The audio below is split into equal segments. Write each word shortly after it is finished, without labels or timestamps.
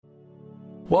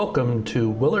Welcome to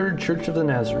Willard Church of the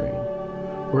Nazarene.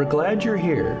 We're glad you're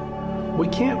here. We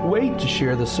can't wait to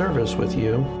share the service with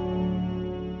you.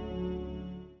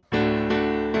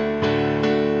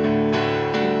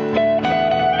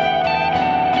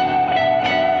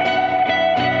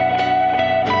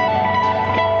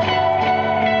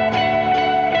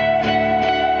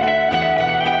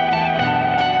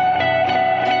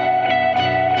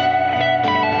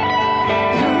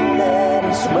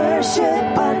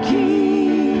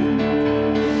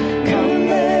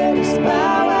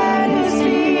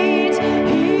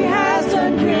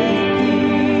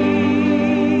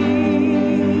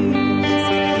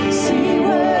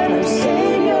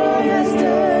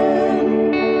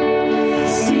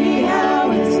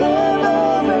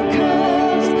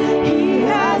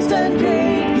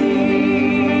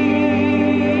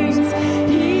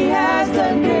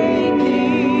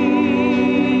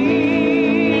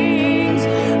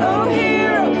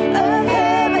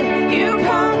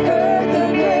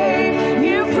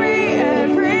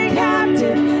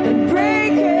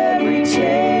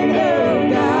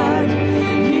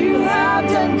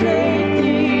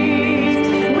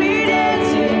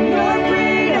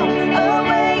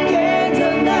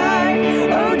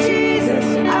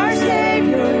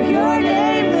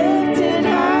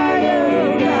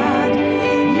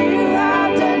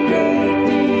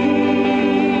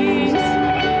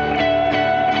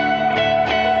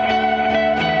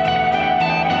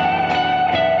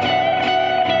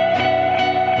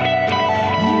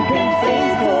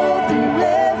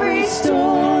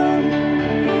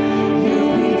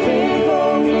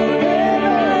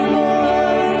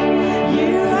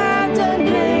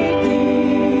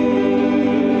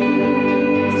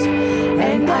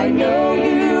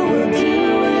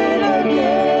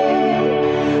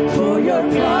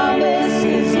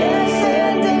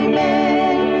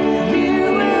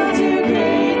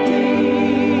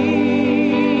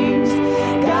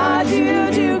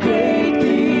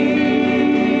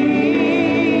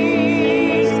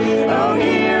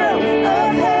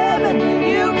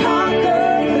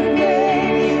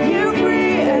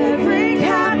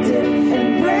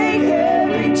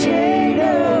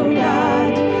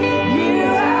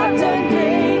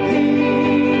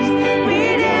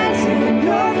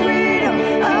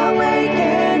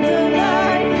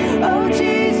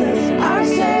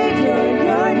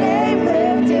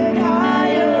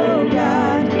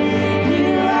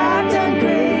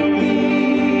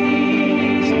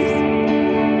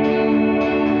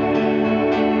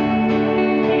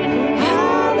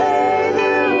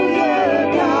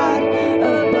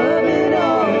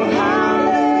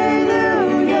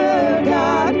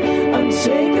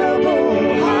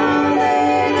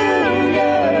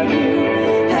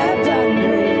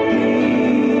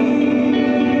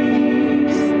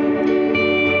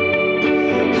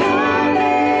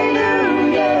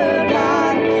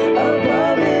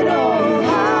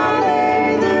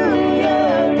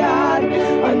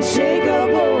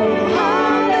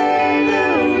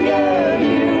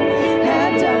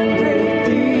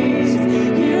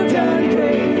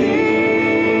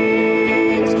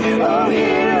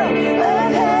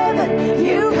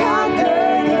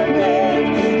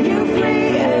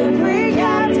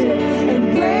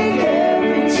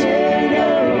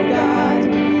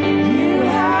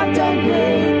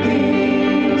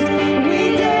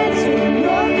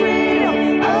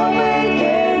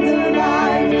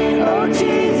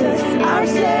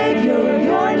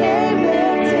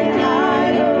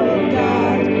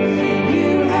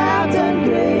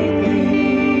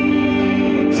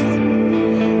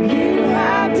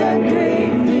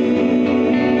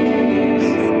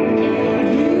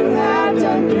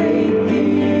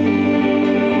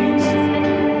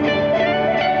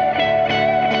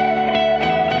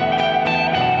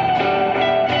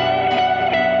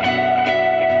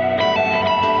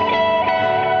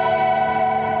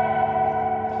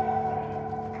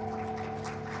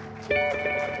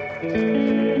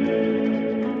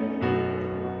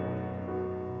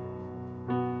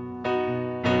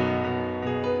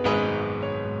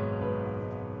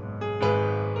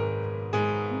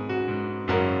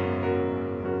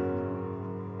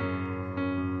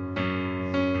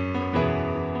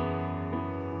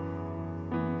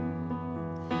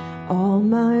 All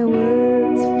my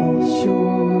words fall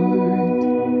short.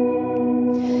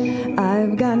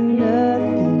 I've got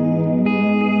nothing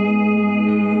new.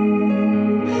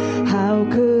 How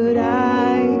could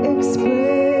I express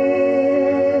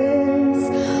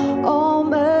all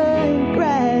my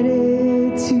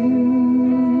gratitude?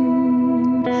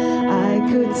 I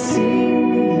could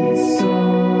sing these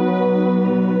songs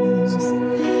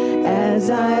as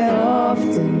I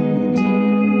often do.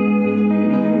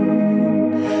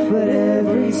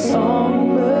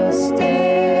 song must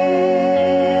end,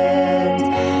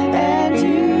 and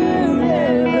you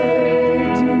never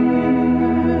do.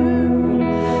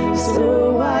 So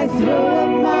I throw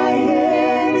up my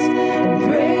hands and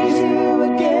praise you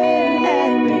again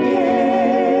and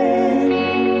again,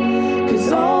 'cause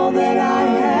all that I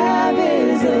have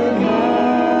is a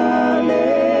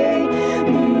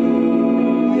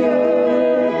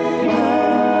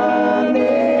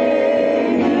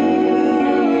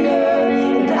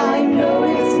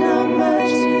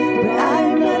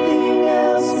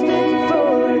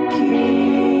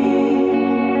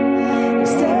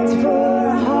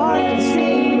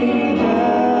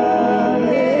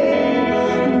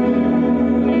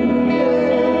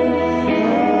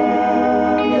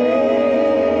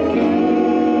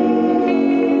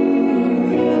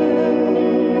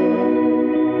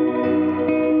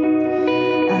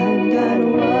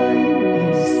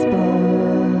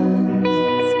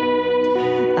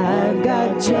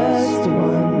just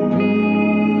one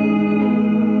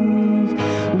move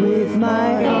with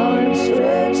my arms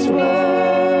stretched wide.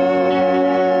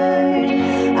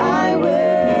 I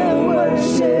will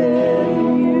worship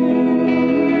you.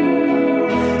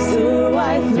 So I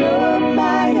throw up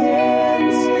my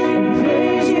hands and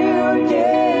praise you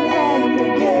again and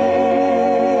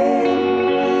again,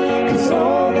 'cause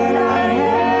all that I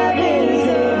have is a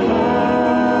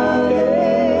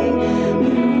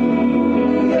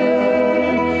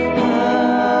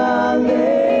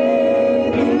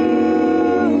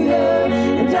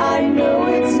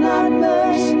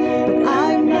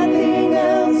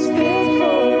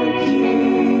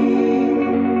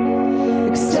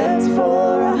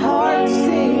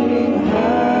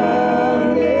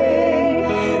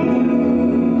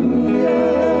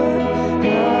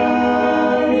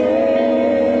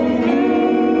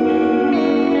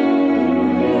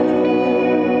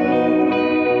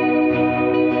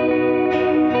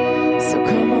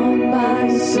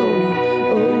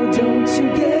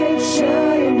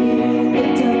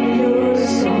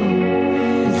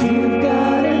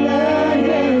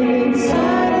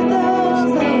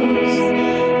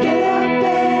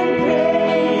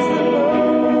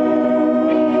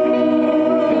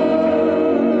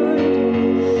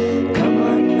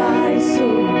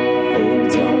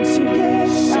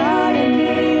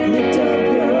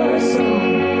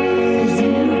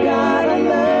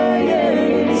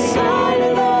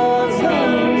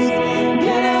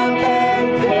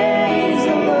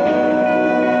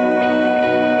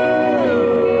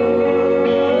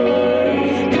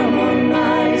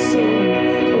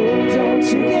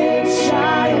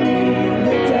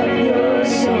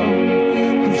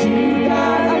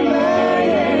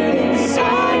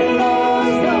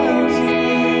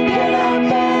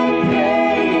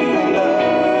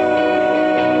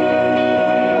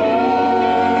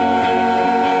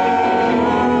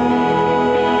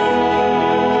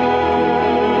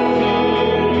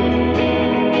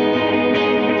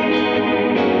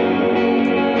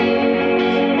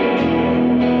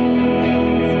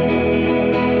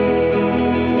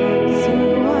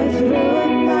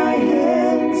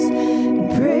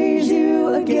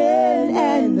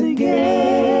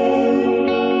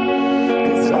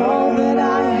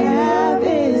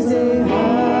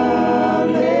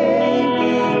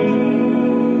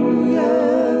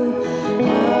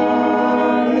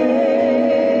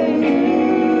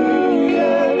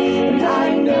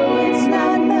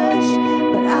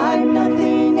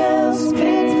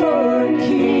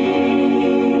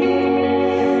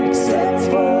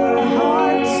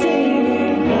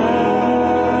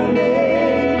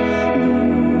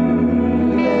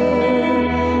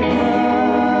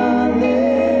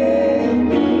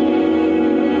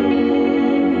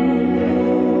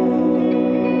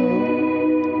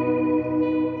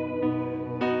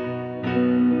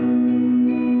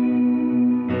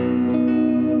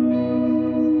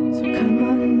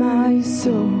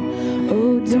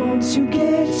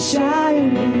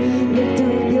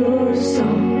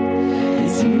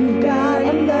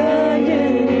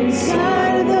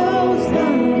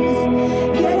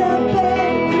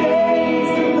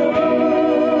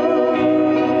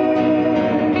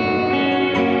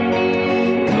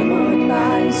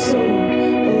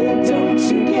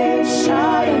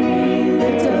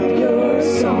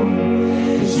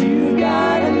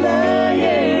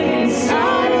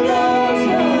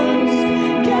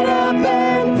Get up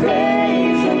and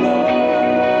praise the Lord.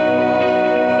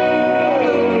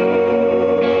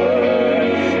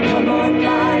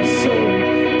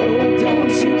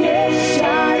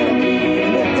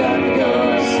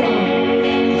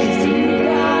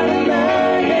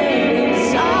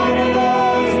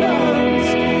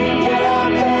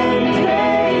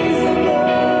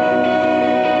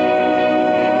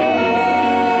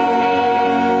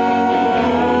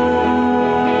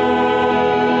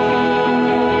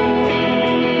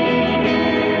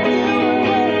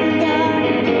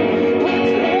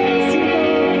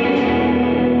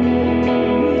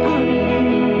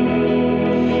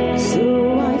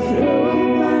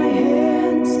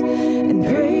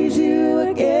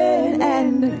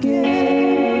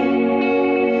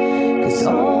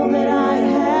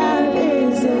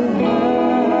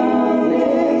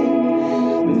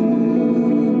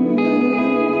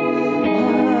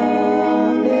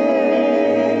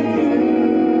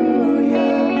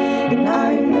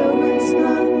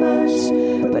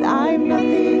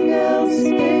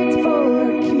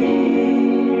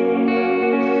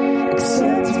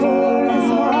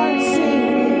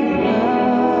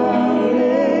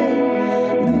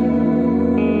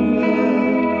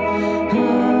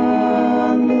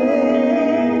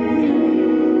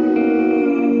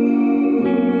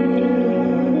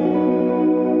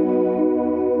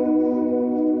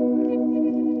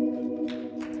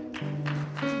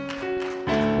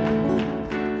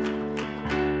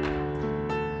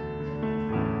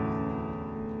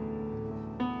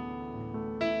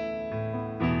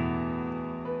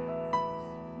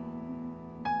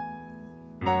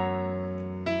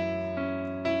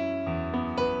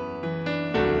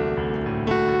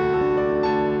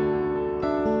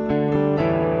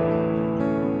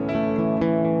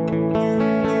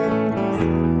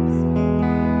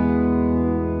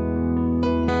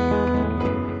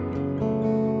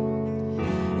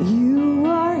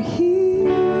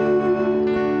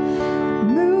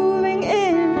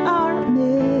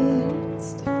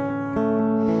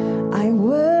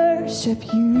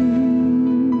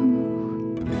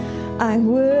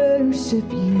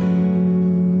 worship you.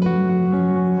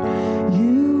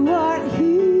 You are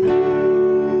here.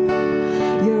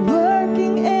 You're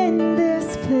working in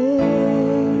this place.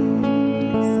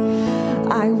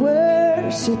 I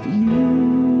worship you.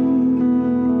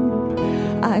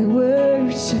 I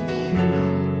worship you.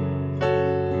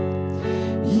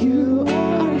 You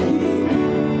are here,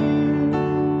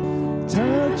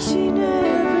 touching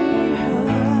every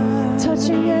heart.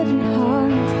 Touching every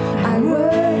heart. I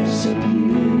worship you.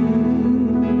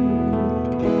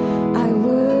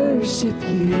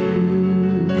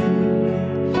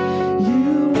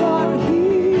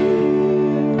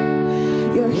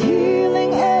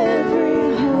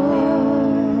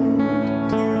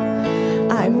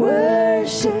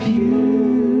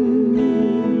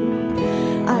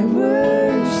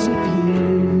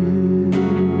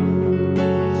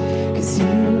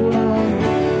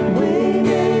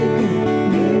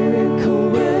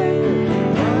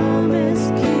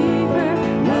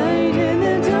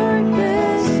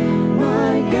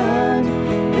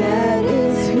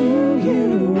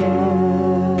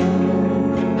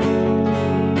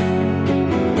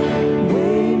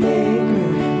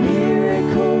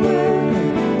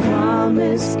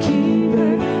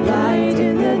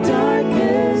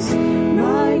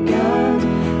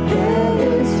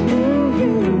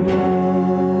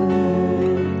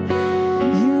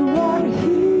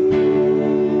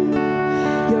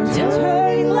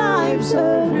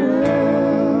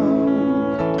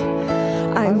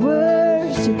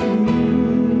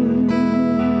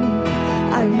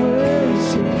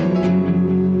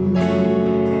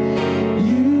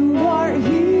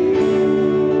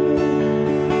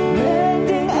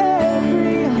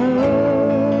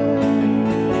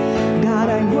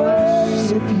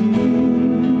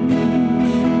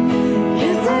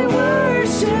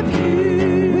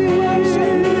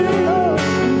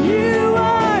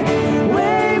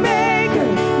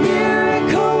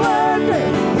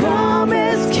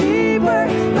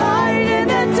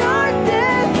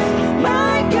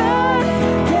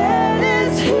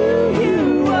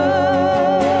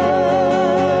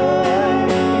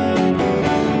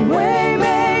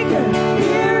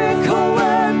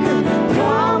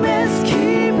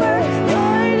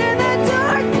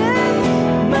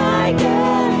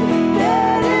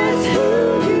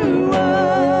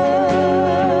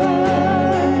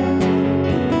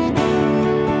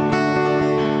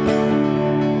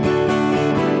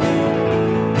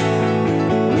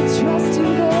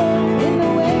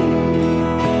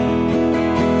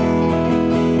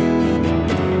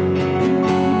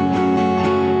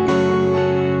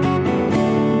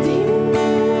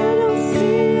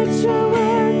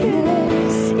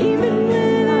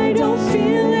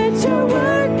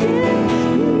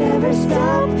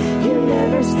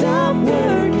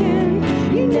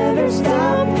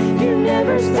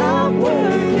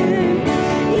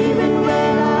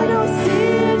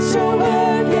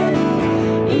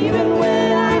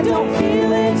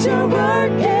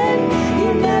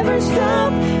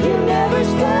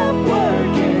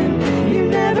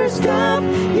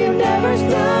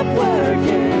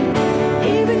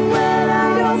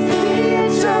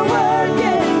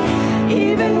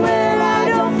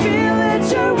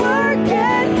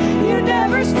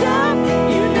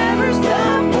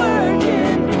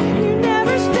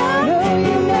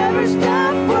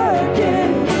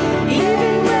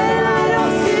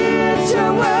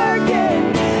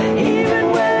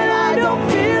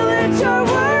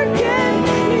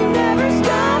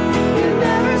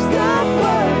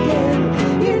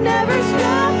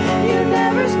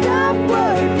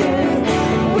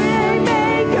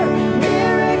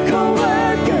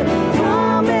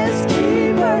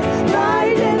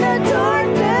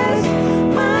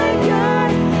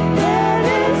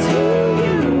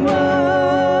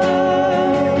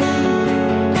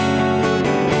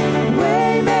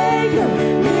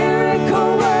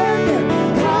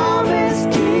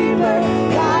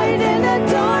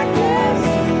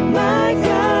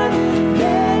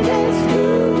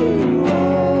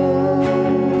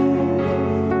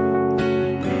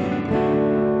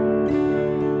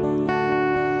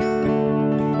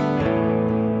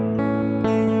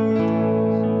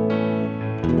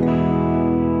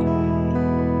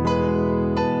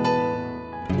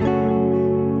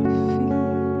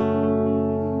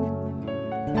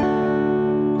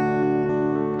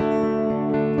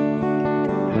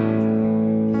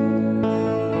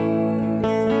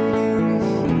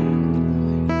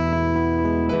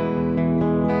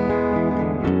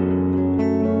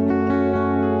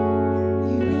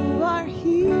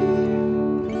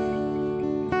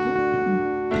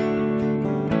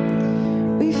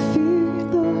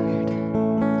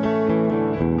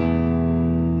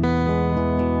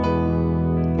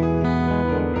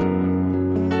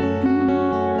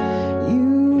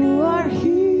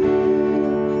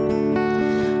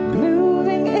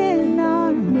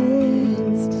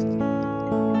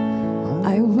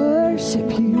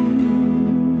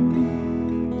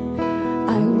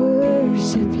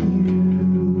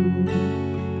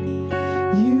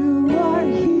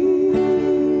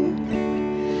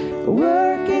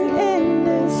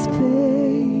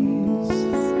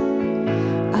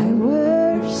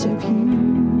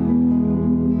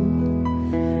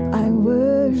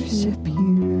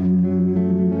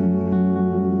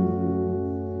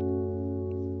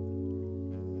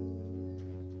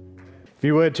 If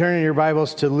you would, turn in your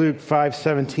Bibles to Luke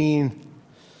 5:17.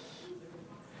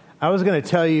 I was going to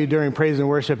tell you during praise and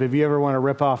worship, if you ever want to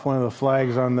rip off one of the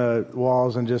flags on the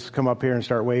walls and just come up here and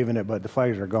start waving it, but the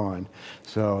flags are gone,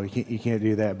 so you can't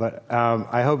do that. But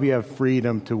I hope you have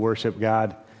freedom to worship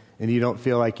God, and you don't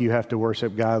feel like you have to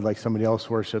worship God like somebody else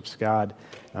worships God.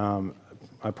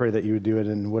 I pray that you would do it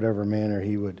in whatever manner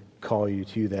He would call you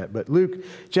to that. But Luke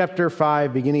chapter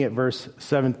 5, beginning at verse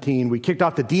 17, we kicked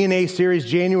off the DNA series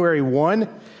January 1.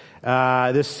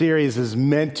 This series is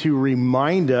meant to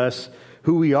remind us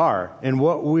who we are and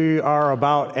what we are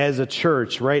about as a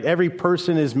church, right? Every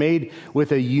person is made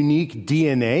with a unique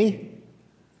DNA.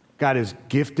 God has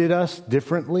gifted us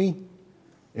differently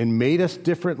and made us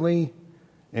differently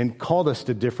and called us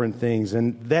to different things.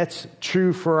 And that's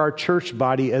true for our church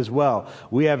body as well.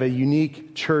 We have a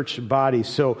unique church body.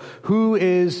 So who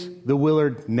is the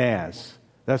Willard Naz?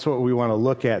 That's what we want to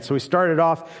look at. So we started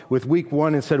off with week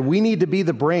 1 and said we need to be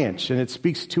the branch. And it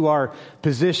speaks to our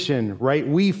position, right?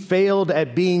 We failed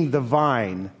at being the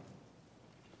vine.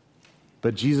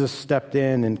 But Jesus stepped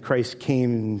in and Christ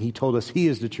came and He told us He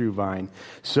is the true vine.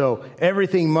 So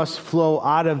everything must flow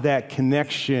out of that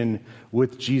connection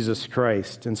with Jesus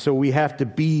Christ. And so we have to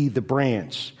be the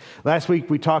branch. Last week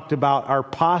we talked about our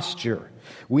posture.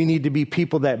 We need to be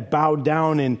people that bow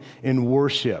down in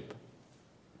worship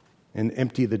and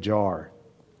empty the jar.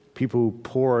 People who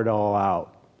pour it all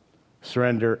out.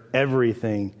 Surrender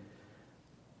everything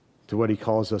to what He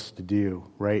calls us to do,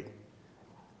 right?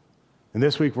 And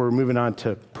this week we're moving on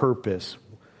to purpose.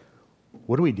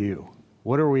 What do we do?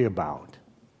 What are we about?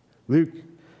 Luke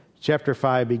chapter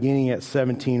 5, beginning at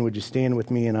 17, would you stand with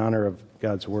me in honor of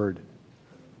God's word?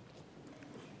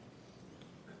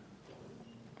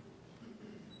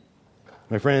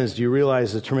 My friends, do you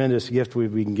realize the tremendous gift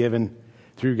we've been given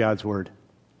through God's word?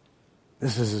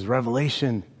 This is His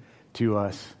revelation to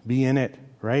us. Be in it,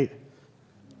 right?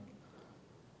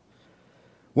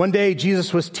 One day,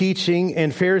 Jesus was teaching,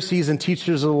 and Pharisees and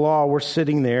teachers of the law were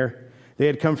sitting there. They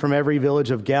had come from every village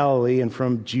of Galilee and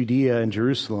from Judea and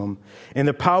Jerusalem. And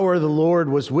the power of the Lord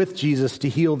was with Jesus to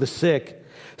heal the sick.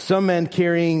 Some men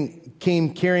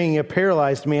came carrying a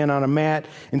paralyzed man on a mat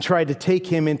and tried to take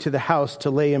him into the house to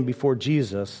lay him before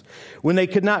Jesus. When they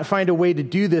could not find a way to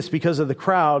do this because of the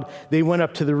crowd, they went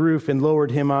up to the roof and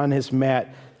lowered him on his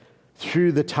mat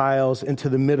through the tiles into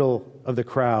the middle of the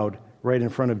crowd, right in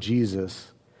front of Jesus.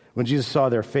 When Jesus saw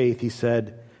their faith, He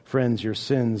said, "Friends, your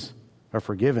sins are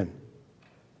forgiven."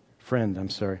 The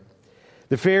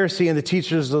Pharisee and the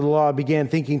teachers of the law began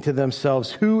thinking to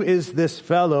themselves, "Who is this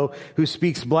fellow who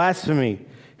speaks blasphemy?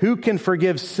 Who can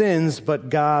forgive sins but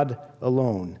God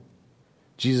alone?"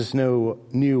 Jesus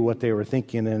knew what they were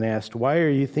thinking and asked, "Why are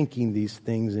you thinking these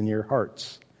things in your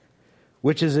hearts?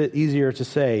 Which is it easier to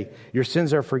say, 'Your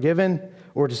sins are forgiven,'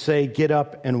 or to say, 'Get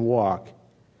up and walk'?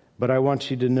 But I want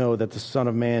you to know that the Son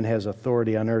of Man has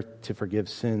authority on earth to forgive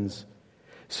sins."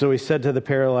 So He said to the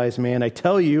paralyzed man, "I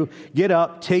tell you, get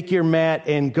up, take your mat,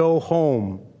 and go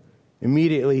home."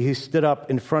 Immediately He stood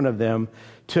up in front of them,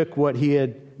 took what he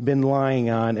had been lying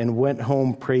on, and went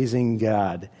home praising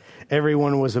God.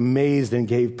 Everyone was amazed and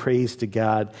gave praise to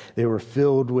God. They were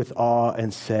filled with awe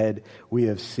and said, "We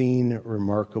have seen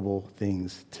remarkable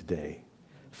things today."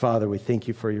 Father, we thank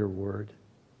You for Your word.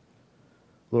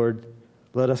 Lord,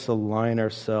 let us align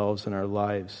ourselves and our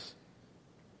lives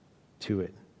to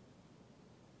it,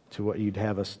 to what You'd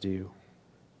have us do.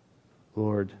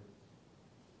 Lord,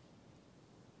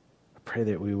 I pray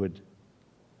that we would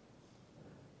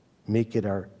make it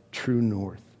our true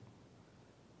north,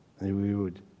 and that we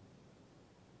would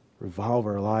revolve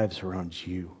our lives around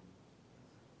You.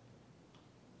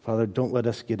 Father, don't let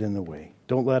us get in the way.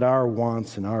 Don't let our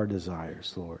wants and our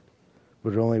desires, Lord,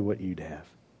 but only what You'd have.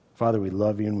 Father, we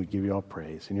love You and we give You all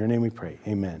praise. In Your name we pray.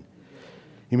 Amen.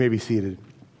 You may be seated.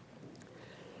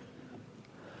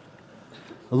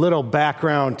 A little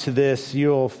background to this.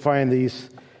 You'll find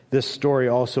this story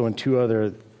also in 2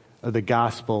 other of the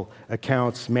gospel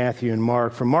accounts, Matthew and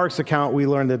Mark. From Mark's account, we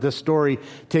learn that this story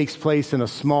takes place in a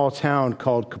small town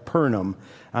called Capernaum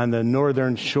on the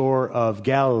northern shore of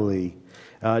Galilee.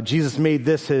 Jesus made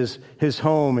this his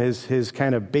home, his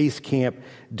kind of base camp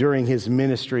during His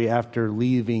ministry after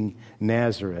leaving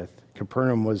Nazareth.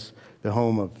 Capernaum was the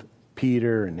home of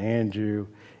Peter and Andrew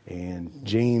and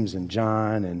James and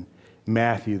John and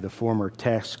Matthew, the former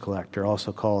tax collector,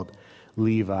 also called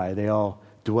Levi. They all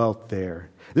dwelt there.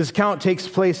 This account takes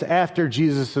place after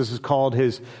Jesus has called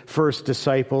His first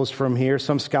disciples from here.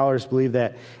 Some scholars believe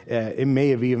that it may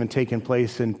have even taken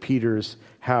place in Peter's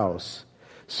house.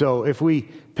 So if we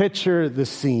picture the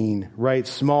scene, right,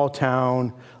 small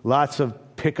town, lots of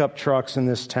pickup trucks in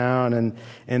this town,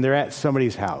 and they're at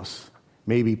somebody's house,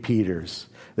 maybe Peter's.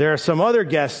 There are some other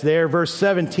guests there, verse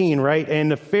 17, right?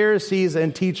 And the Pharisees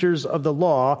and teachers of the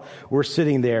law were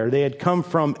sitting there. They had come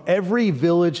from every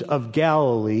village of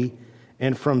Galilee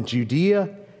and from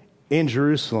Judea and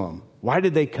Jerusalem. Why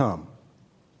did they come?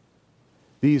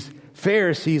 These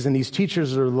Pharisees and these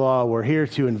teachers of the law were here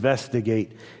to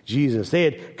investigate Jesus. They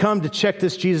had come to check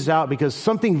this Jesus out because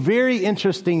something very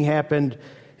interesting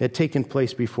had taken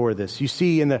place before this. You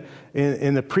see, in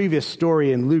the previous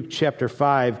story in Luke chapter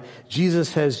 5,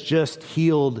 Jesus has just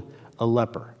healed a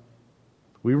leper.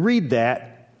 We read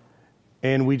that,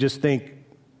 and we just think,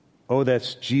 oh,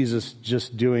 that's Jesus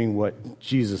just doing what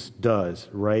Jesus does,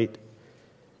 right?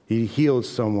 He healed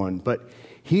someone. But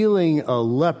healing a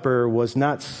leper was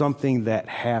not something that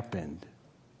happened,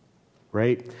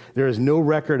 right? There is no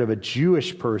record of a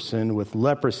Jewish person with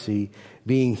leprosy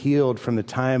being healed from the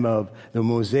time of the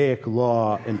Mosaic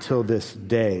law until this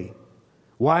day.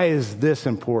 Why is this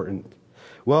important?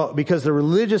 Well, because the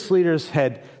religious leaders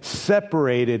had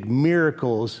separated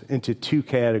miracles into two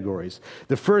categories.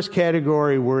 The first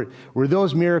category were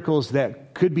those miracles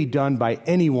that could be done by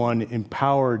anyone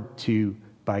empowered to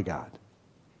by God.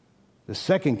 The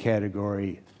second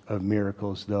category of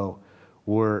miracles, though,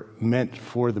 were meant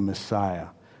for the Messiah.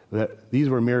 These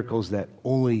were miracles that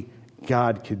only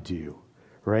God could do,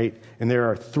 right? And there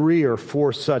are 3 or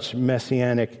 4 such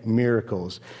messianic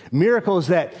miracles. Miracles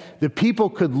that the people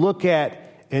could look at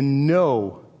and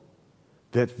know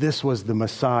that this was the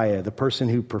Messiah, the person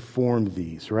who performed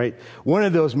these, right? One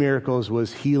of those miracles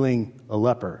was healing a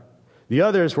leper. The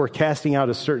others were casting out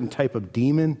a certain type of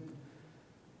demon,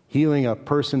 healing a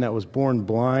person that was born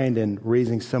blind, and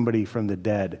raising somebody from the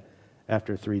dead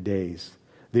after 3 days.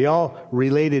 They all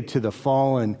related to the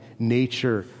fallen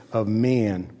nature of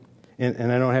man.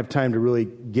 And I don't have time to really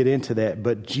get into that,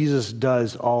 but Jesus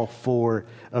does all 4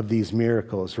 of these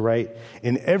miracles, right?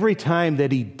 And every time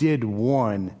that he did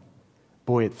one,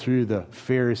 boy, it threw the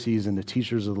Pharisees and the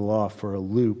teachers of the law for a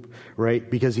loop, right?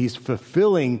 Because he's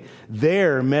fulfilling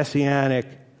their messianic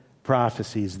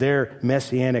prophecies, their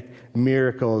messianic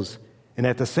miracles. And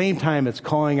at the same time, it's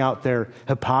calling out their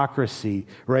hypocrisy,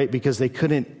 right? Because they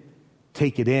couldn't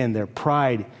take it in. Their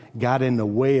pride got in the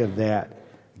way of that,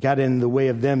 got in the way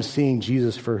of them seeing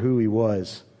Jesus for who he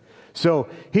was. So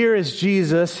here is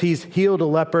Jesus. He's healed a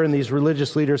leper, and these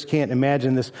religious leaders can't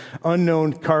imagine this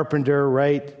unknown carpenter,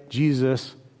 right?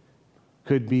 Jesus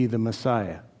could be the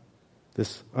Messiah,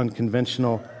 this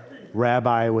unconventional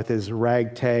rabbi with his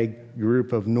ragtag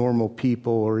group of normal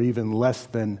people, or even less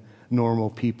than normal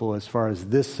people as far as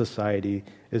this society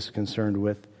is concerned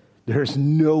with. There's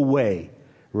no way,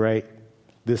 right,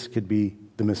 this could be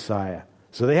the Messiah.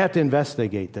 So they have to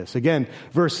investigate this. Again,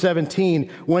 verse 17,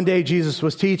 one day Jesus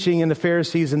was teaching, and the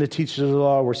Pharisees and the teachers of the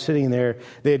law were sitting there.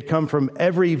 They had come from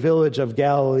every village of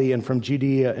Galilee and from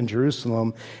Judea and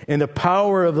Jerusalem, and the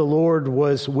power of the Lord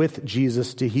was with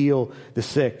Jesus to heal the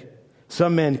sick.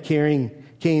 Some men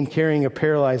came carrying a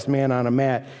paralyzed man on a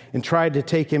mat and tried to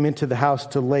take him into the house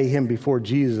to lay him before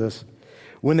Jesus.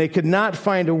 When they could not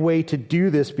find a way to do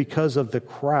this because of the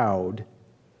crowd,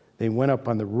 they went up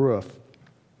on the roof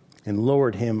and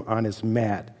lowered him on his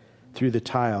mat through the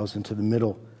tiles into the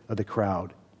middle of the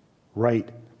crowd, right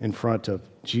in front of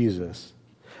Jesus.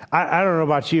 I don't know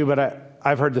about you, but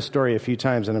I've heard the story a few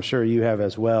times, and I'm sure you have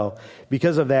as well.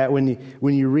 Because of that, when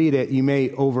you read it, you may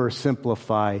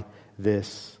oversimplify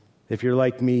this. If you're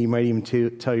like me, you might even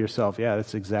tell yourself, yeah,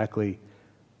 that's exactly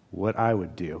what I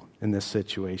would do in this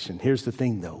situation. Here's the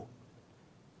thing, though.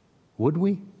 Would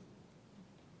we?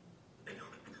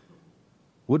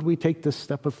 Would we take this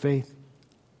step of faith?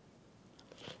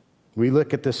 We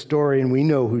look at this story and we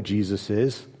know who Jesus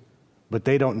is, but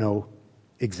they don't know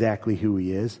exactly who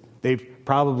he is. They've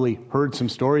probably heard some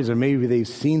stories, or maybe they've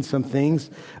seen some things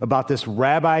about this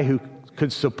rabbi who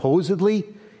could supposedly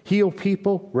heal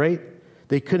people, right?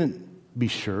 They couldn't be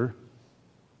sure.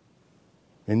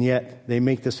 And yet they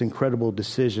make this incredible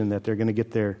decision that they're going to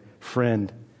get their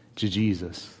friend to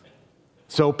Jesus.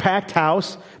 So packed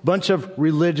house, bunch of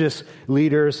religious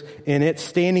leaders, and it's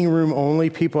standing room only.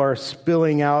 People are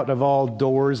spilling out of all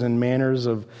doors and manners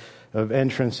of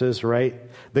entrances, right?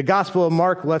 The Gospel of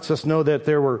Mark lets us know that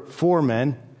there were 4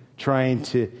 men trying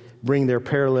to bring their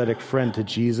paralytic friend to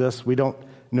Jesus. We don't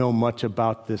know much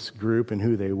about this group and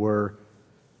who they were.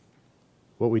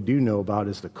 What we do know about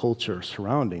is the culture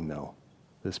surrounding, though,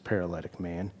 this paralytic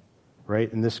man,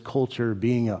 right? And this culture,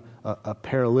 being a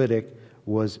paralytic,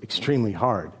 was extremely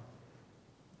hard.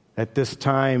 At this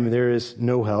time, there is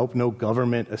no help, no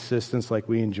government assistance like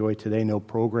we enjoy today, no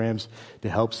programs to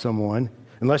help someone.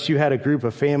 Unless you had a group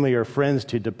of family or friends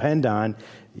to depend on,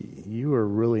 you were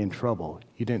really in trouble.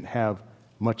 You didn't have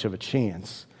much of a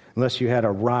chance. Unless you had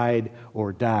a ride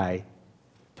or die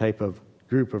type of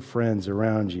group of friends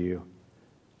around you,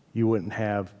 you wouldn't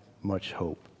have much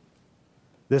hope.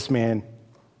 This man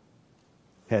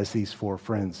has these 4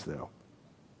 friends, though,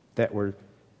 that were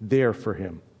there for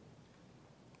him.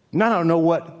 And I don't know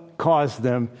what caused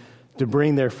them to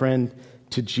bring their friend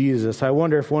to Jesus. I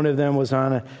wonder if one of them was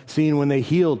on a scene when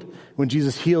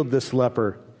Jesus healed this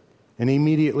leper, and he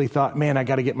immediately thought, man, I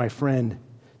got to get my friend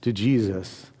to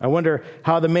Jesus. I wonder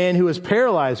how the man who was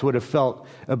paralyzed would have felt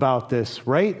about this,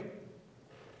 right?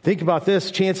 Think about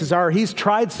this. Chances are he's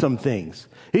tried some things.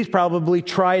 He's probably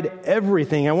tried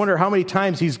everything. I wonder how many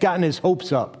times he's gotten his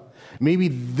hopes up. Maybe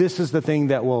this is the thing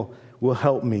that will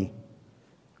help me.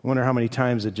 I wonder how many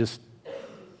times it just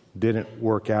didn't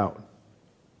work out.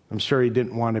 I'm sure he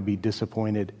didn't want to be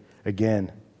disappointed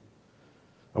again.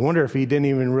 I wonder if he didn't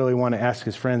even really want to ask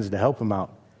his friends to help him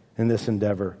out in this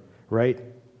endeavor, right?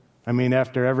 I mean,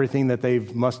 after everything that they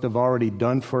must have already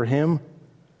done for him,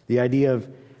 the idea of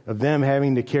them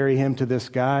having to carry him to this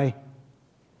guy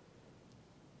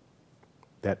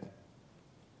that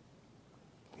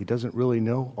he doesn't really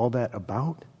know all that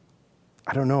about,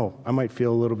 I don't know. I might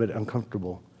feel a little bit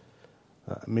uncomfortable,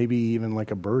 maybe even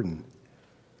like a burden.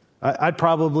 I'd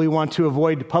probably want to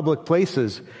avoid public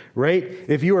places, right?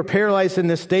 If you were paralyzed in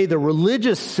this day, the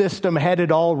religious system had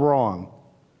it all wrong.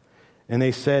 And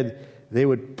they said they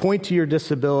would point to your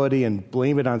disability and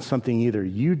blame it on something either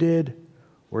you did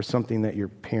or something that your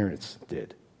parents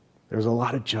did. There was a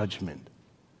lot of judgment.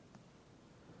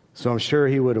 So I'm sure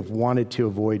he would have wanted to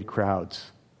avoid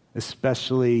crowds,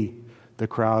 especially the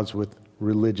crowds with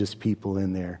religious people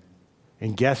in there.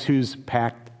 And guess who's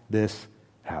packed this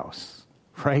house?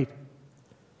 Right?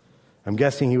 I'm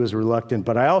guessing he was reluctant,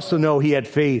 but I also know he had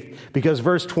faith because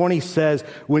verse 20 says,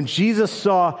 when Jesus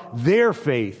saw their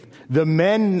faith, the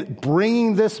men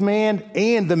bringing this man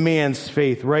and the man's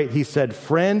faith, right? He said,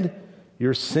 friend,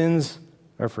 your sins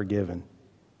are forgiven.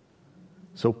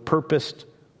 So purposed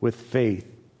with faith,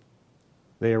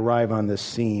 they arrive on this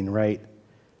scene, right?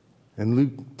 And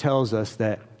Luke tells us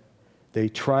that they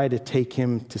try to take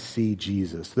him to see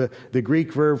Jesus. The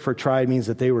Greek verb for try means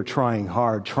that they were trying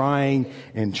hard, trying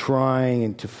and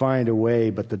to find a way,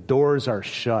 but the doors are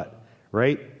shut,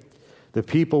 right? The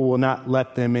people will not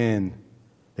let them in.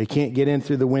 They can't get in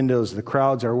through the windows. The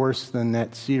crowds are worse than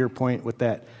that Cedar Point with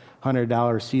that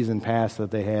 $100 season pass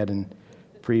that they had in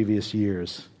previous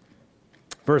years.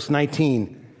 Verse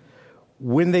 19,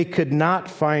 when they could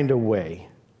not find a way.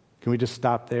 Can we just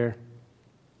stop there?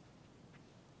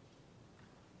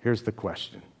 Here's the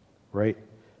question, right?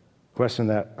 Question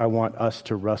that I want us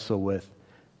to wrestle with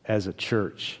as a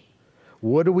church.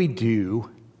 What do we do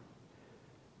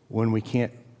when we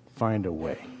can't find a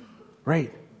way,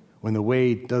 right? When the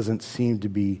way doesn't seem to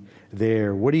be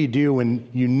there. What do you do when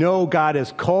you know God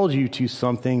has called you to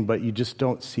something, but you just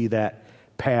don't see that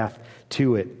path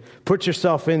to it? Put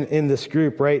yourself in this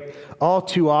group, right? All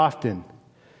too often,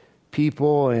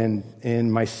 people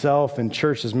and myself and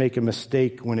churches make a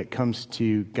mistake when it comes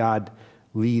to God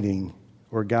leading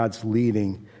or God's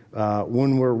leading.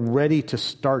 When we're ready to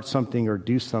start something or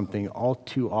do something, all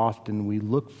too often we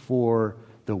look for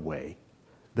the way,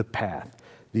 the path,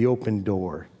 the open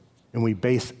door, and we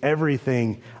base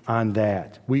everything on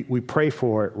that. We pray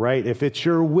for it, right? If it's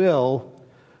your will,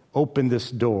 open this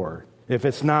door. If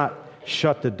it's not,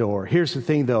 shut the door. Here's the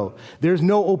thing, though. There's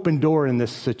no open door in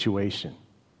this situation.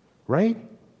 Right?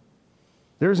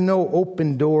 There's no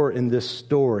open door in this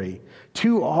story.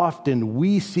 Too often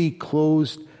we see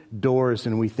closed doors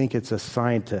and we think it's a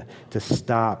sign to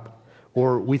stop.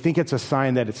 Or we think it's a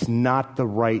sign that it's not the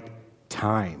right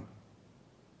time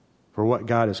for what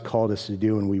God has called us to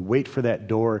do. And we wait for that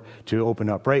door to open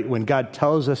up, right? When God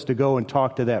tells us to go and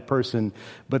talk to that person,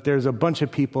 but there's a bunch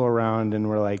of people around and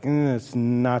we're like, it's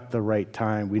not the right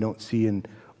time. We don't see an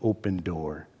open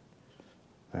door.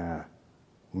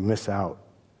 Miss out.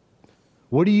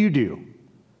 What do you do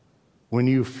when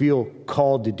you feel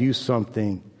called to do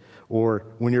something or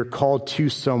when you're called to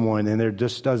someone and there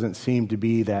just doesn't seem to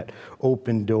be that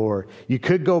open door? You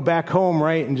could go back home,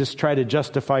 right, and just try to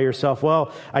justify yourself.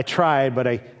 Well, I tried, but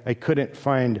I couldn't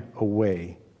find a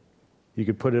way. You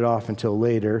could put it off until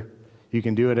later. You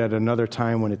can do it at another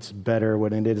time when it's better,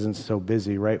 when it isn't so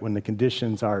busy, right? When the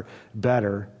conditions are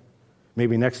better.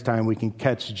 Maybe next time we can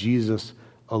catch Jesus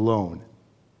alone.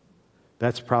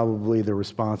 That's probably the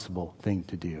responsible thing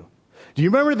to do. Do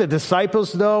you remember the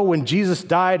disciples, though, when Jesus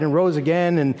died and rose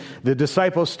again and the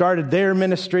disciples started their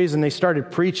ministries and they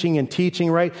started preaching and teaching,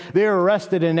 right? They were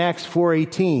arrested in Acts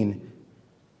 4:18.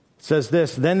 It says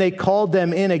this, then they called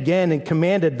them in again and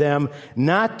commanded them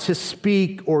not to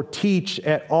speak or teach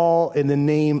at all in the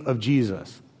name of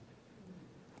Jesus.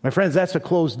 My friends, that's a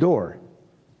closed door,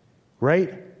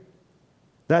 right?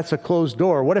 That's a closed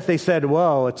door. What if they said,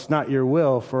 well, it's not your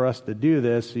will for us to do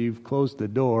this, so you've closed the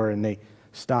door, and they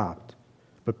stopped.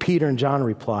 But Peter and John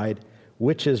replied,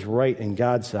 which is right in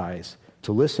God's eyes,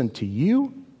 to listen to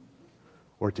you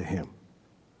or to him?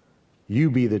 You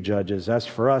be the judges. As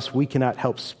for us, we cannot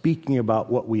help speaking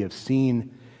about what we have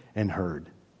seen and heard.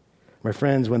 My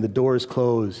friends, when the door is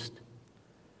closed,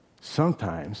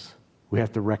 sometimes we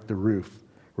have to wreck the roof,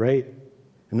 right?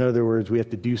 In other words, we have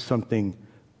to do something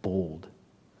bold,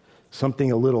 something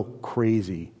a little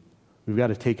crazy. We've got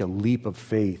to take a leap of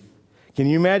faith. Can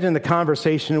you imagine the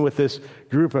conversation with this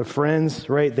group of friends,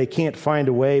 right? They can't find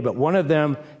a way, but one of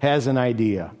them has an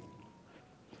idea.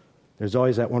 There's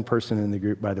always that one person in the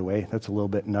group, by the way, that's a little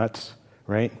bit nuts,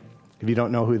 right? If you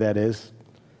don't know who that is,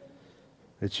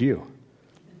 it's you.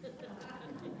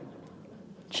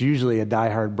 It's usually a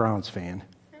diehard Browns fan.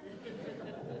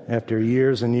 After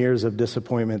years and years of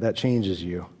disappointment, that changes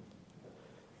you.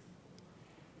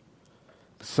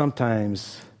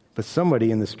 But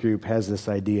somebody in this group has this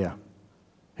idea.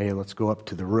 Hey, let's go up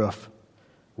to the roof.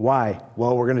 Why?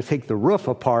 Well, we're going to take the roof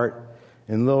apart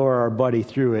and lower our buddy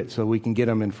through it so we can get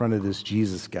him in front of this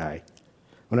Jesus guy.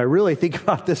 When I really think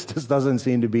about this doesn't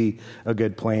seem to be a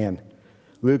good plan.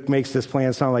 Luke makes this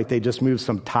plan sound like they just moved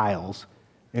some tiles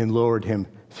and lowered him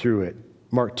through it.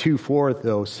 Mark 2:4,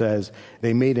 though, says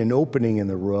they made an opening in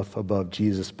the roof above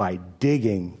Jesus by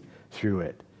digging through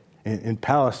it. In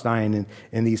Palestine,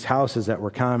 and these houses that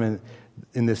were common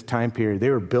in this time period, they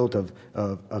were built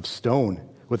of stone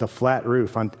with a flat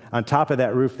roof. On top of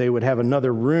that roof, they would have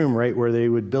another room, right, where they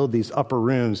would build these upper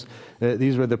rooms.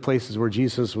 These were the places where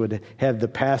Jesus would have the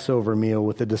Passover meal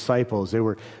with the disciples. They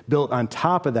were built on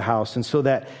top of the house. And so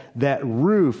that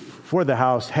roof for the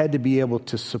house had to be able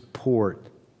to support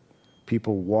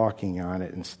people walking on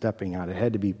it and stepping on it. It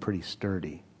had to be pretty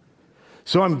sturdy.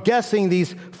 So I'm guessing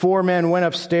these four men went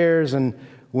upstairs, and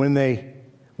when they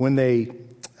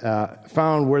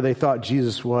found where they thought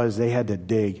Jesus was, they had to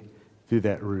dig through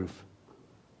that roof,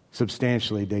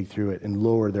 substantially dig through it and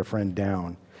lower their friend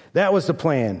down. That was the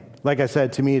plan. Like I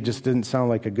said, to me, it just didn't sound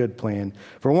like a good plan.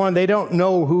 For one, they don't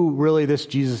know who really this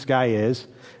Jesus guy is,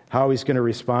 how he's going to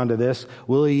respond to this.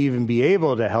 Will he even be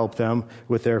able to help them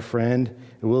with their friend?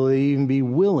 Will he even be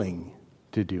willing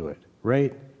to do it,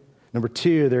 right? Number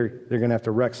two, they're going to have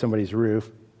to wreck somebody's roof.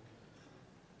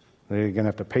 They're going to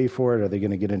have to pay for it. Are they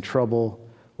going to get in trouble?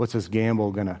 What's this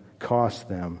gamble going to cost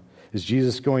them? Is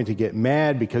Jesus going to get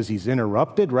mad because he's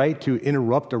interrupted, right? To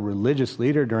interrupt a religious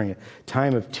leader during a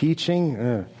time of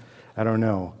teaching? I don't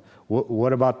know.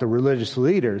 What about the religious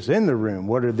leaders in the room?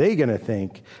 What are they going to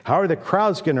think? How are the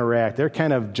crowds going to react? They're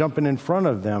kind of jumping in front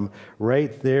of them,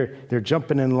 right? They're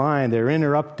jumping in line. They're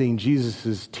interrupting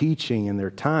Jesus' teaching and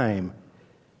their time.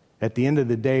 At the end of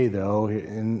the day, though,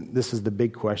 and this is the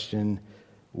big question,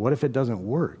 what if it doesn't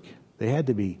work? They had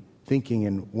to be thinking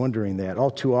and wondering that.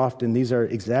 All too often, these are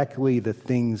exactly the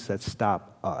things that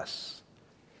stop us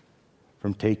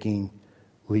from taking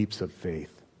leaps of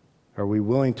faith. Are we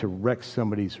willing to wreck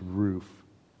somebody's roof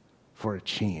for a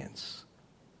chance?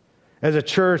 As a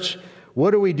church,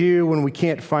 what do we do when we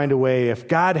can't find a way? If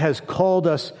God has called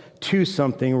us to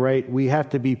something, right, we have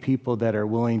to be people that are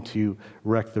willing to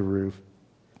wreck the roof.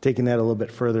 Taking that a little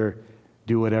bit further,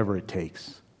 do whatever it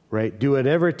takes, right? Do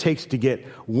whatever it takes to get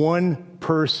one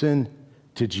person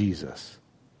to Jesus.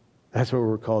 That's what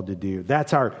we're called to do.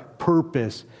 That's our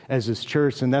purpose as this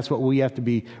church, and that's what we have to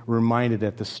be reminded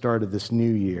at the start of this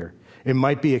new year. It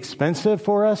might be expensive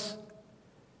for us.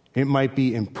 It might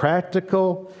be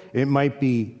impractical. It might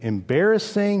be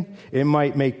embarrassing. It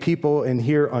might make people in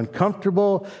here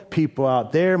uncomfortable. People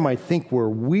out there might think we're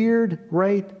weird,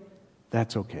 right?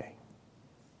 That's okay.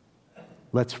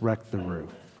 Let's wreck the roof,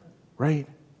 right?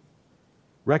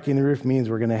 Wrecking the roof means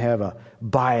we're going to have a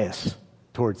bias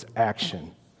towards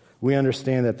action. We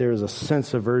understand that there is a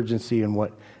sense of urgency in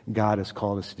what God has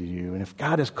called us to do. And if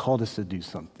God has called us to do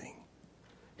something,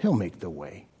 he'll make the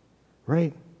way,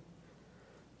 right?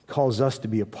 Calls us to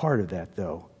be a part of that,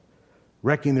 though.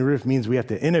 Wrecking the roof means we have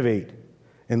to innovate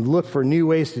and look for new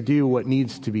ways to do what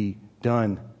needs to be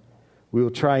done. We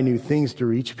will try new things to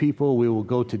reach people. We will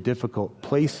go to difficult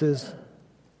places.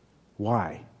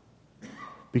 Why?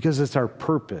 Because it's our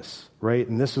purpose, right?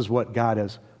 And this is what God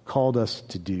has called us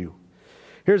to do.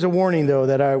 Here's a warning, though,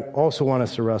 that I also want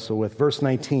us to wrestle with. Verse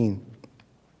 19.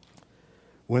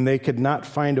 When they could not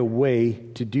find a way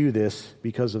to do this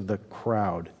because of the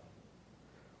crowd.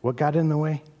 What got in the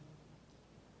way?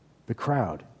 The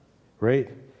crowd,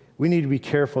 right? we need to be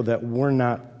careful that we're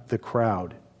not the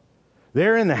crowd.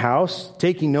 They're in the house,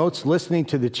 taking notes, listening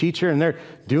to the teacher, and they're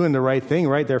doing the right thing,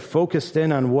 right? They're focused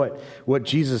in on what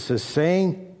Jesus is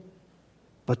saying,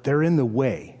 but they're in the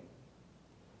way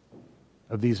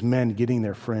of these men getting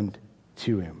their friend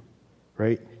to him,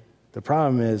 right? The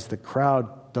problem is the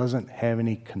crowd doesn't have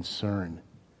any concern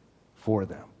for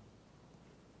them,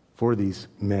 for these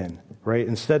men, right?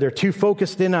 Instead, they're too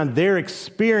focused in on their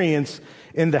experience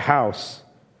in the house.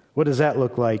 What does that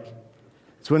look like?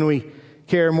 It's when we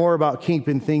care more about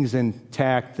keeping things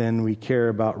intact than we care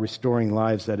about restoring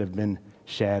lives that have been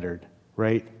shattered,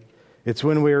 right? It's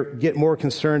when we get more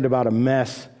concerned about a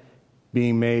mess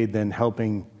being made than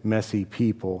helping messy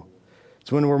people.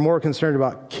 It's when we're more concerned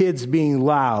about kids being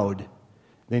loud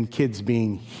than kids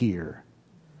being here.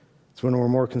 It's when we're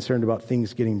more concerned about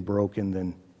things getting broken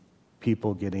than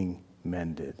people getting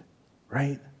mended,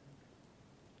 right?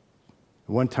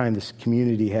 One time this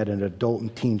community had an adult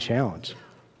and teen challenge.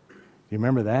 You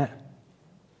remember that?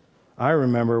 I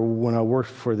remember when I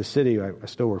worked for the city, I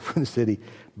still work for the city,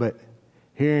 but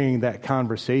hearing that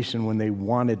conversation when they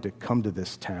wanted to come to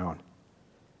this town.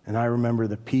 And I remember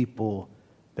the people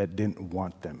that didn't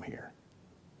want them here.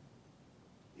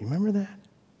 You remember that?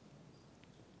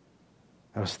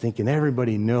 I was thinking,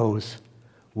 everybody knows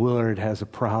Willard has a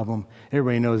problem.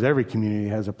 Everybody knows every community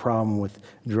has a problem with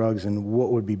drugs, and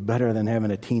what would be better than having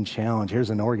a teen challenge? Here's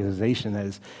an organization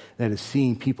that is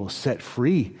seeing people set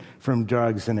free from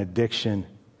drugs and addiction.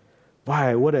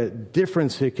 Why, what a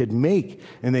difference it could make.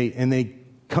 And they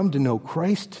come to know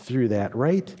Christ through that,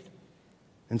 right?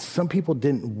 And some people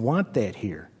didn't want that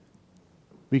here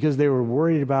because they were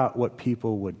worried about what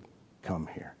people would come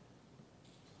here.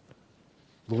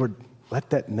 Lord,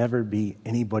 let that never be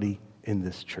anybody in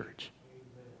this church,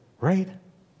 right?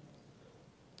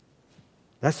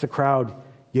 That's the crowd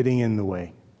getting in the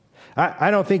way. I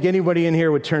don't think anybody in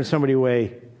here would turn somebody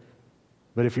away,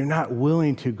 but if you're not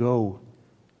willing to go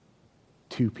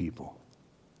to people,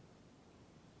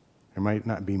 there might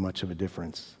not be much of a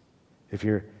difference. If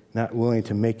you're not willing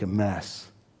to make a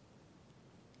mess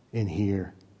in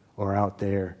here or out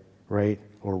there, right?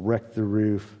 Or wreck the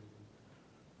roof.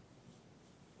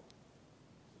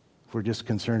 If we're just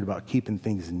concerned about keeping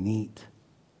things neat,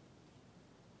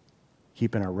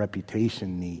 keeping our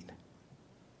reputation neat,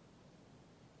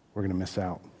 we're going to miss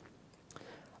out.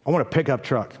 I want a pickup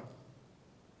truck,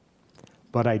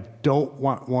 but I don't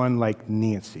want one like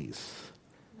Nancy's.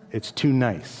 It's too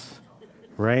nice,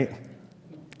 right?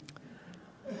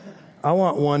 I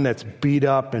want one that's beat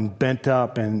up and bent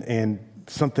up and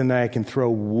something that I can throw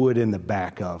wood in the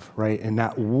back of, right? And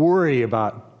not worry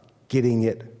about getting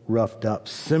it roughed up.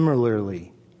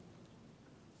 Similarly,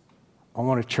 I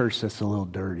want a church that's a little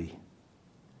dirty,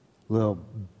 a little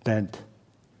bent,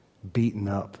 beaten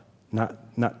up,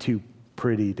 not too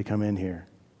pretty to come in here.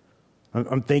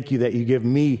 I'm thank you that you give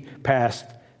me past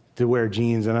to wear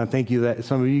jeans, and I thank you that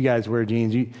some of you guys wear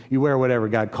jeans. You wear whatever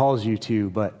God calls you to,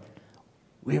 but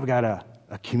we've got a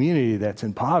community that's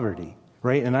in poverty,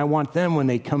 right? And I want them, when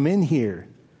they come in here,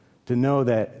 to know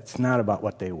that it's not about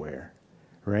what they wear,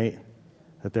 right?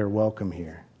 That they're welcome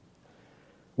here.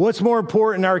 What's more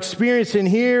important, our experience in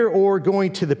here or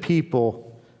going to the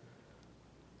people?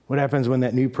 What happens when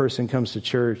that new person comes to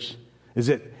church? Is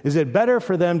it better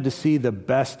for them to see the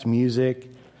best music,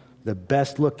 the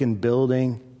best looking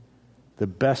building, the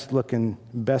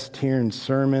best hearing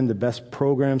sermon, the best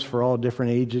programs for all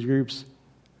different age groups?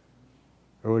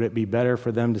 Or would it be better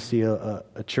for them to see a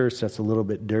church that's a little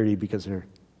bit dirty because they're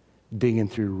digging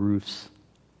through roofs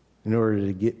in order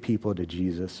to get people to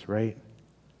Jesus, right?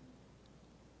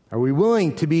 Are we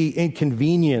willing to be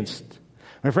inconvenienced?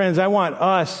 My friends, I want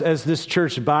us as this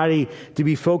church body to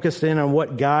be focused in on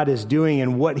what God is doing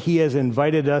and what He has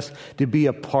invited us to be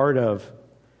a part of,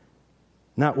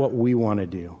 not what we want to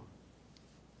do.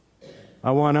 I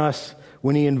want us,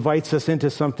 when He invites us into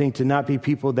something, to not be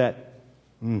people that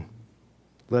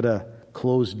let a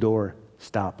closed door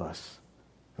stop us.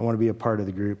 I want to be a part of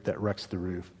the group that wrecks the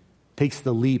roof, takes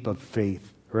the leap of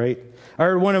faith, right? I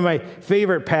heard one of my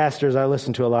favorite pastors, I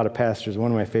listen to a lot of pastors,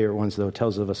 one of my favorite ones, though,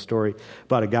 tells of a story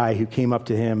about a guy who came up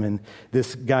to him, and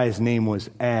this guy's name was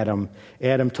Adam.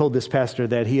 Adam told this pastor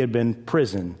that he had been in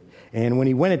prison, and when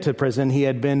he went into prison, he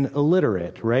had been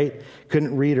illiterate, right?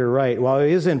 Couldn't read or write. While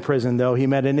he was in prison, though, he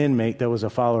met an inmate that was a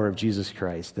follower of Jesus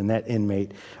Christ, and that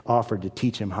inmate offered to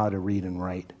teach him how to read and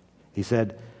write. He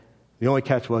said, the only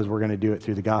catch was we're going to do it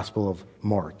through the Gospel of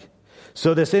Mark.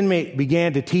 So this inmate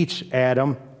began to teach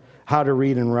Adam how to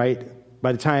read and write.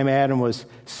 By the time Adam was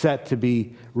set to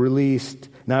be released,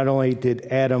 not only did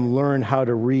Adam learn how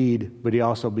to read, but he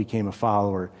also became a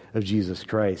follower of Jesus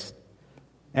Christ.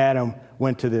 Adam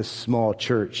went to this small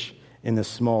church in this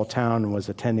small town and was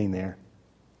attending there.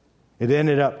 It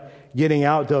ended up getting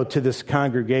out, though, to this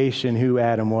congregation who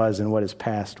Adam was and what his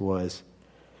past was.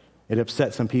 It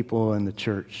upset some people in the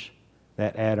church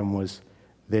that Adam was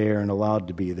there and allowed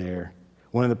to be there.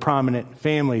 One of the prominent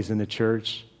families in the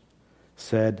church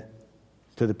said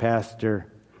to the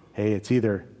pastor, hey, it's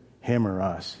either him or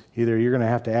us. Either you're going to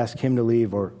have to ask him to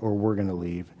leave or we're going to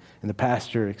leave. And the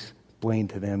pastor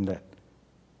explained to them that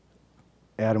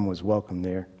Adam was welcome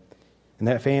there. And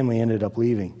that family ended up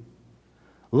leaving.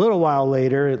 A little while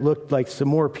later, it looked like some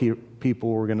more people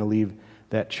were going to leave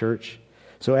that church.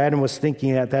 So Adam was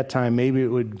thinking at that time, maybe it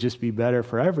would just be better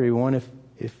for everyone if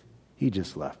he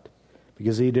just left,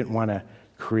 because he didn't want to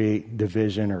create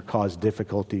division or cause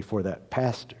difficulty for that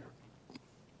pastor.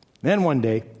 Then one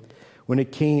day, when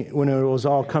it was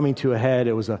all coming to a head,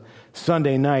 it was a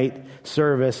Sunday night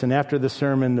service, and after the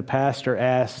sermon, the pastor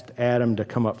asked Adam to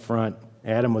come up front.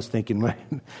 Adam was thinking,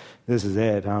 man, this is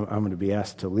it. I'm going to be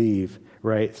asked to leave,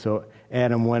 right? So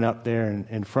Adam went up there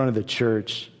in front of the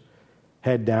church,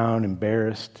 head down,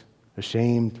 embarrassed,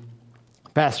 ashamed.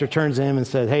 Pastor turns to him and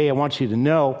says, hey, I want you to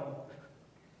know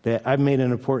that I've made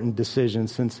an important decision.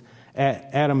 Since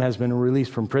Adam has been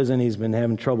released from prison, he's been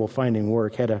having trouble finding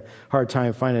work, had a hard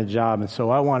time finding a job, and so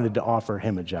I wanted to offer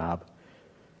him a job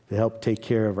to help take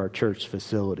care of our church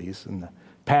facilities. And the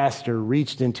pastor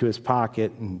reached into his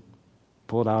pocket and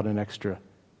pulled out an extra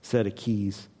set of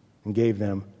keys and gave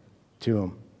them to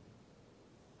him.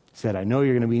 He said, I know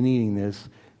you're going to be needing this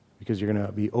because you're going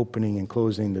to be opening and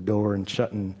closing the door and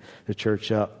shutting the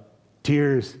church up.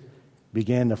 Tears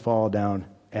began to fall down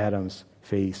Adam's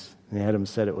face. And Adam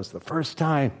said it was the first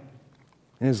time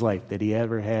in his life that he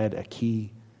ever had a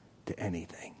key to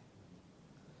anything.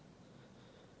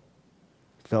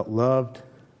 He felt loved,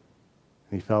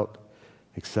 and he felt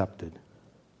accepted.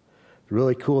 The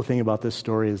really cool thing about this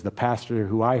story is the pastor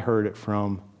who I heard it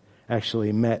from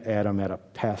actually met Adam at a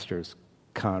pastor's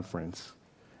conference.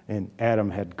 And Adam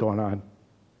had gone on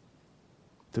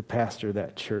to pastor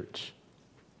that church.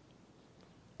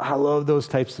 I love those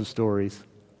types of stories.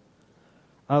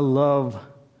 I love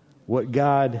what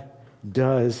God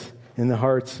does in the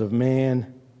hearts of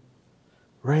man,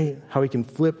 right? How he can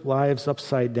flip lives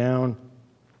upside down.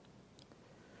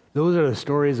 Those are the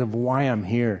stories of why I'm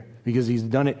here, because he's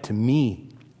done it to me.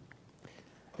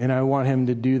 And I want him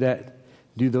to do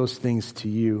those things to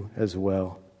you as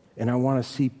well. And I want to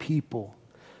see people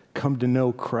come to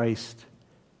know Christ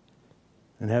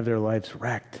and have their lives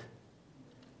wrecked,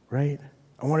 right?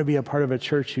 I want to be a part of a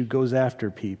church who goes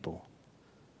after people,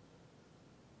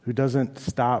 who doesn't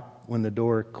stop when the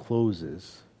door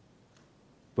closes,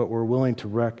 but we're willing to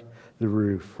wreck the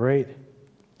roof, right?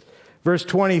 Verse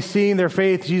 20, seeing their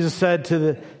faith, Jesus said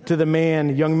to the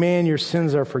man, young man, your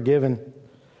sins are forgiven.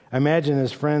 I imagine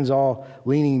his friends all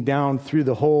leaning down through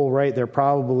the hole, right? They're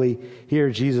probably hear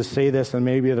Jesus say this, and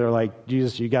maybe they're like,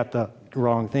 Jesus, you got the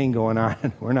wrong thing going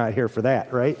on. We're not here for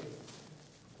that, right?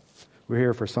 We're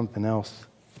here for something else.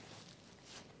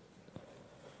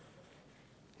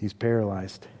 He's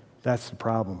paralyzed. That's the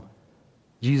problem.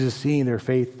 Jesus, seeing their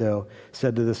faith, though,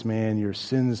 said to this man, your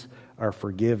sins are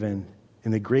forgiven.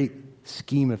 In the great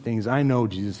scheme of things, I know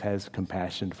Jesus has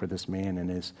compassion for this man and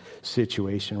his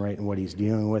situation, right, and what he's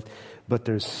dealing with. But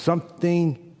there's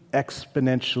something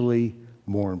exponentially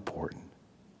more important.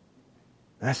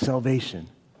 That's salvation.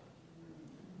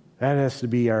 That has to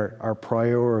be our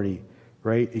priority,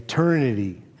 right?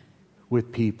 Eternity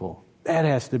with people. That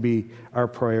has to be our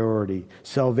priority.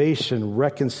 Salvation,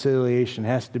 reconciliation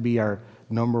has to be our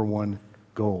number one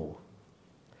goal.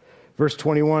 Verse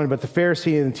 21, but the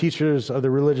Pharisees and teachers of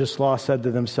the religious law said to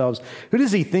themselves, who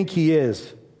does he think he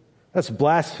is? That's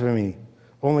blasphemy.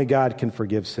 Only God can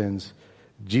forgive sins.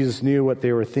 Jesus knew what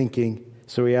they were thinking,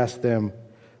 so he asked them,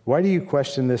 why do you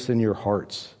question this in your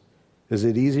hearts? Is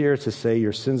it easier to say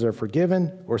your sins are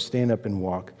forgiven or stand up and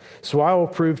walk? So I will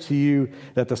prove to you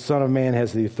that the Son of Man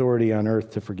has the authority on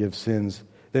earth to forgive sins.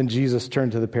 Then Jesus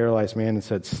turned to the paralyzed man and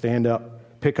said, stand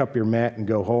up, pick up your mat and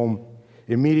go home.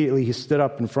 Immediately he stood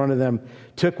up in front of them,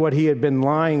 took what he had been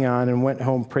lying on, and went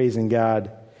home praising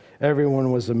God.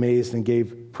 Everyone was amazed and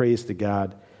gave praise to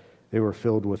God. They were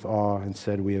filled with awe and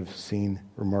said, we have seen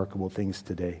remarkable things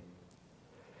today.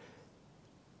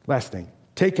 Last thing,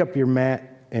 take up your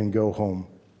mat and go home.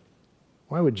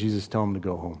 Why would Jesus tell him to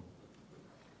go home?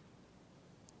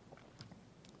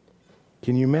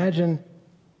 Can you imagine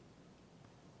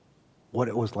what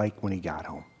it was like when he got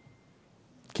home?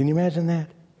 Can you imagine that?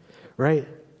 Right?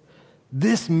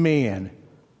 This man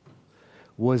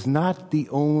was not the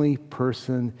only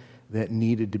person that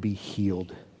needed to be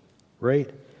healed. Right?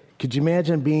 Could you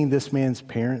imagine being this man's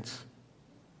parents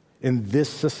in this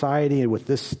society with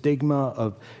this stigma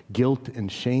of guilt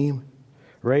and shame,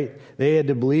 right? They had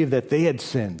to believe that they had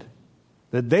sinned,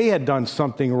 that they had done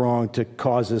something wrong to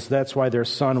cause this. That's why their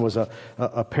son was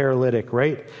a paralytic,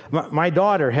 right? My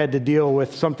daughter had to deal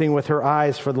with something with her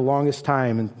eyes for the longest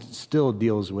time and still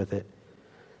deals with it.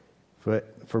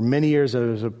 But for many years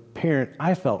as a parent,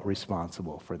 I felt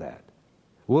responsible for that.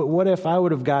 What if I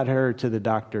would have got her to the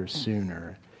doctor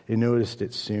sooner and noticed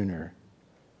it sooner?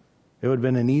 It would have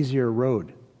been an easier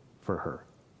road for her.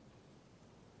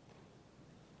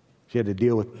 She had to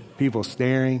deal with people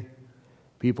staring,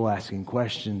 people asking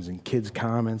questions, and kids'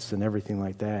 comments and everything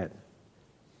like that.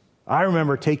 I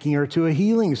remember taking her to a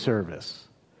healing service,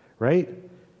 right?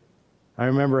 I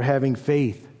remember having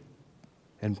faith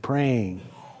and praying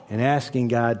and asking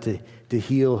God to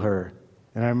heal her.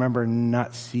 And I remember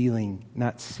not seeing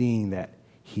that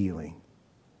healing.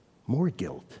 More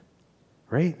guilt,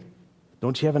 right?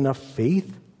 Don't you have enough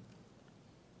faith?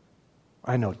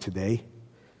 I know today,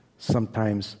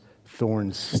 sometimes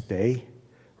thorns stay,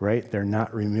 right? They're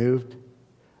not removed.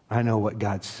 I know what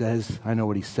God says. I know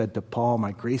what he said to Paul.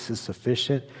 My grace is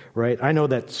sufficient, right? I know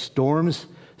that storms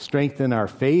strengthen our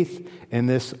faith, and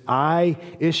this eye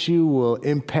issue will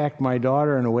impact my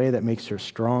daughter in a way that makes her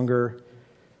stronger.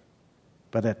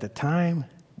 But at the time,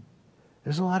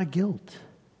 there's a lot of guilt.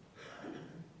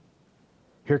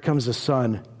 Here comes the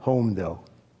son home, though,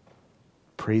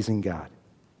 praising God.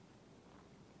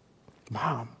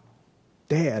 Mom,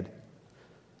 Dad,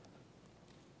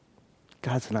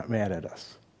 God's not mad at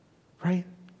us, right?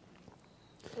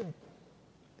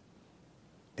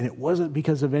 And it wasn't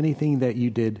because of anything that you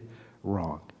did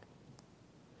wrong.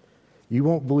 You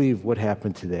won't believe what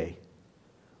happened today.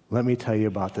 Let me tell you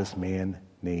about this man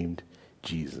named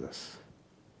Jesus,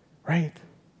 right?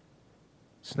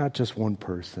 It's not just one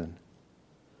person.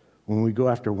 When we go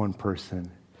after one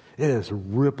person, it has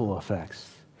ripple effects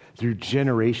through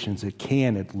generations. It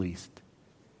can, at least,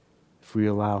 if we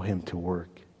allow him to work.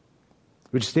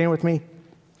 Would you stand with me?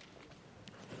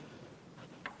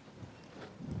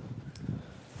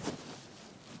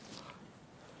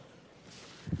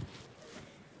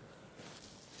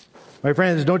 My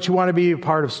friends, don't you want to be a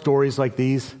part of stories like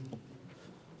these?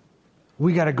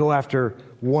 We got to go after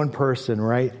one person,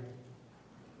 right?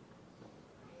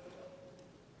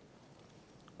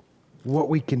 What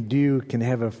we can do can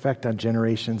have an effect on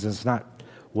generations. It's not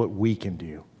what we can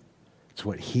do. It's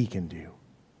what he can do.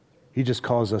 He just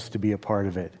calls us to be a part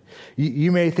of it.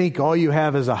 You may think all you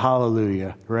have is a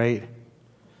hallelujah, right?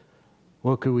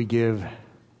 What could we give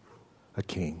a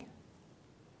king?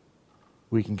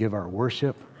 We can give our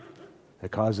worship that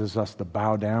causes us to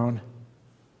bow down,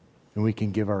 and we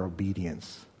can give our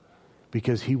obedience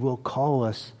because he will call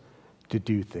us to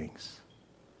do things,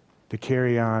 to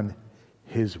carry on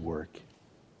his work.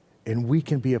 And we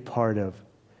can be a part of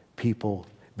people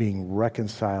being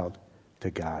reconciled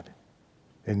to God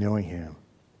and knowing him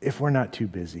if we're not too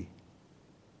busy,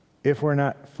 if we're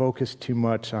not focused too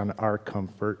much on our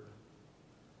comfort,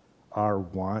 our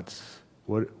wants.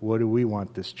 What do we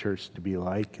want this church to be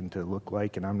like and to look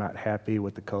like? And I'm not happy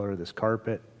with the color of this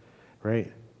carpet,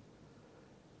 right?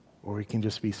 Or we can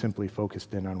just be simply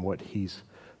focused in on what he's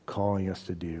calling us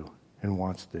to do and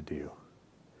wants to do.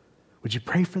 Would you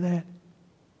pray for that?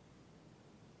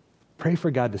 Pray for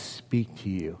God to speak to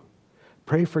you.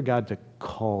 Pray for God to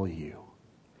call you.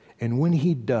 And when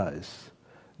he does,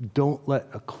 don't let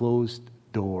a closed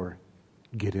door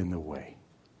get in the way,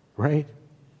 right?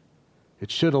 It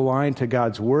should align to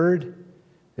God's word.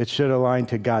 It should align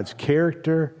to God's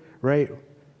character, right?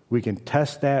 We can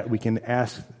test that. We can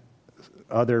ask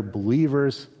other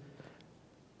believers,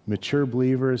 mature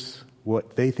believers,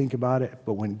 what they think about it.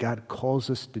 But when God calls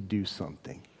us to do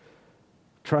something,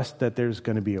 trust that there's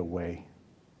going to be a way.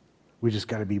 We just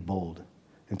got to be bold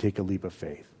and take a leap of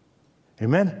faith.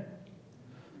 Amen?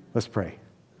 Let's pray.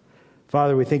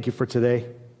 Father, we thank you for today.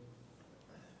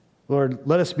 Lord,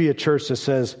 let us be a church that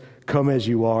says, come as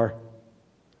you are.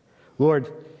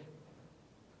 Lord,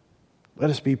 let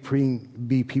us be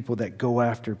people that go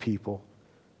after people.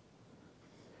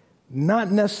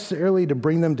 Not necessarily to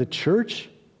bring them to church,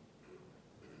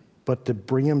 but to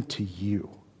bring them to you.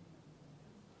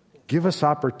 Give us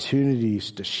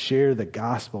opportunities to share the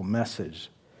gospel message.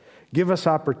 Give us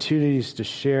opportunities to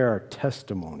share our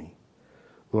testimony,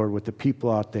 Lord, with the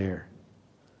people out there.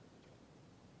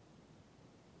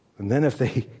 And then if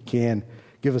they can,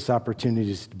 give us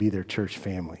opportunities to be their church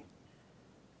family.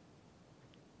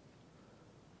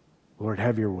 Lord,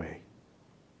 have your way.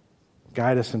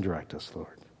 Guide us and direct us,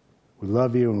 Lord. We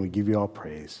love you and we give you all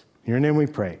praise. In your name we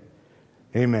pray.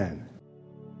 Amen.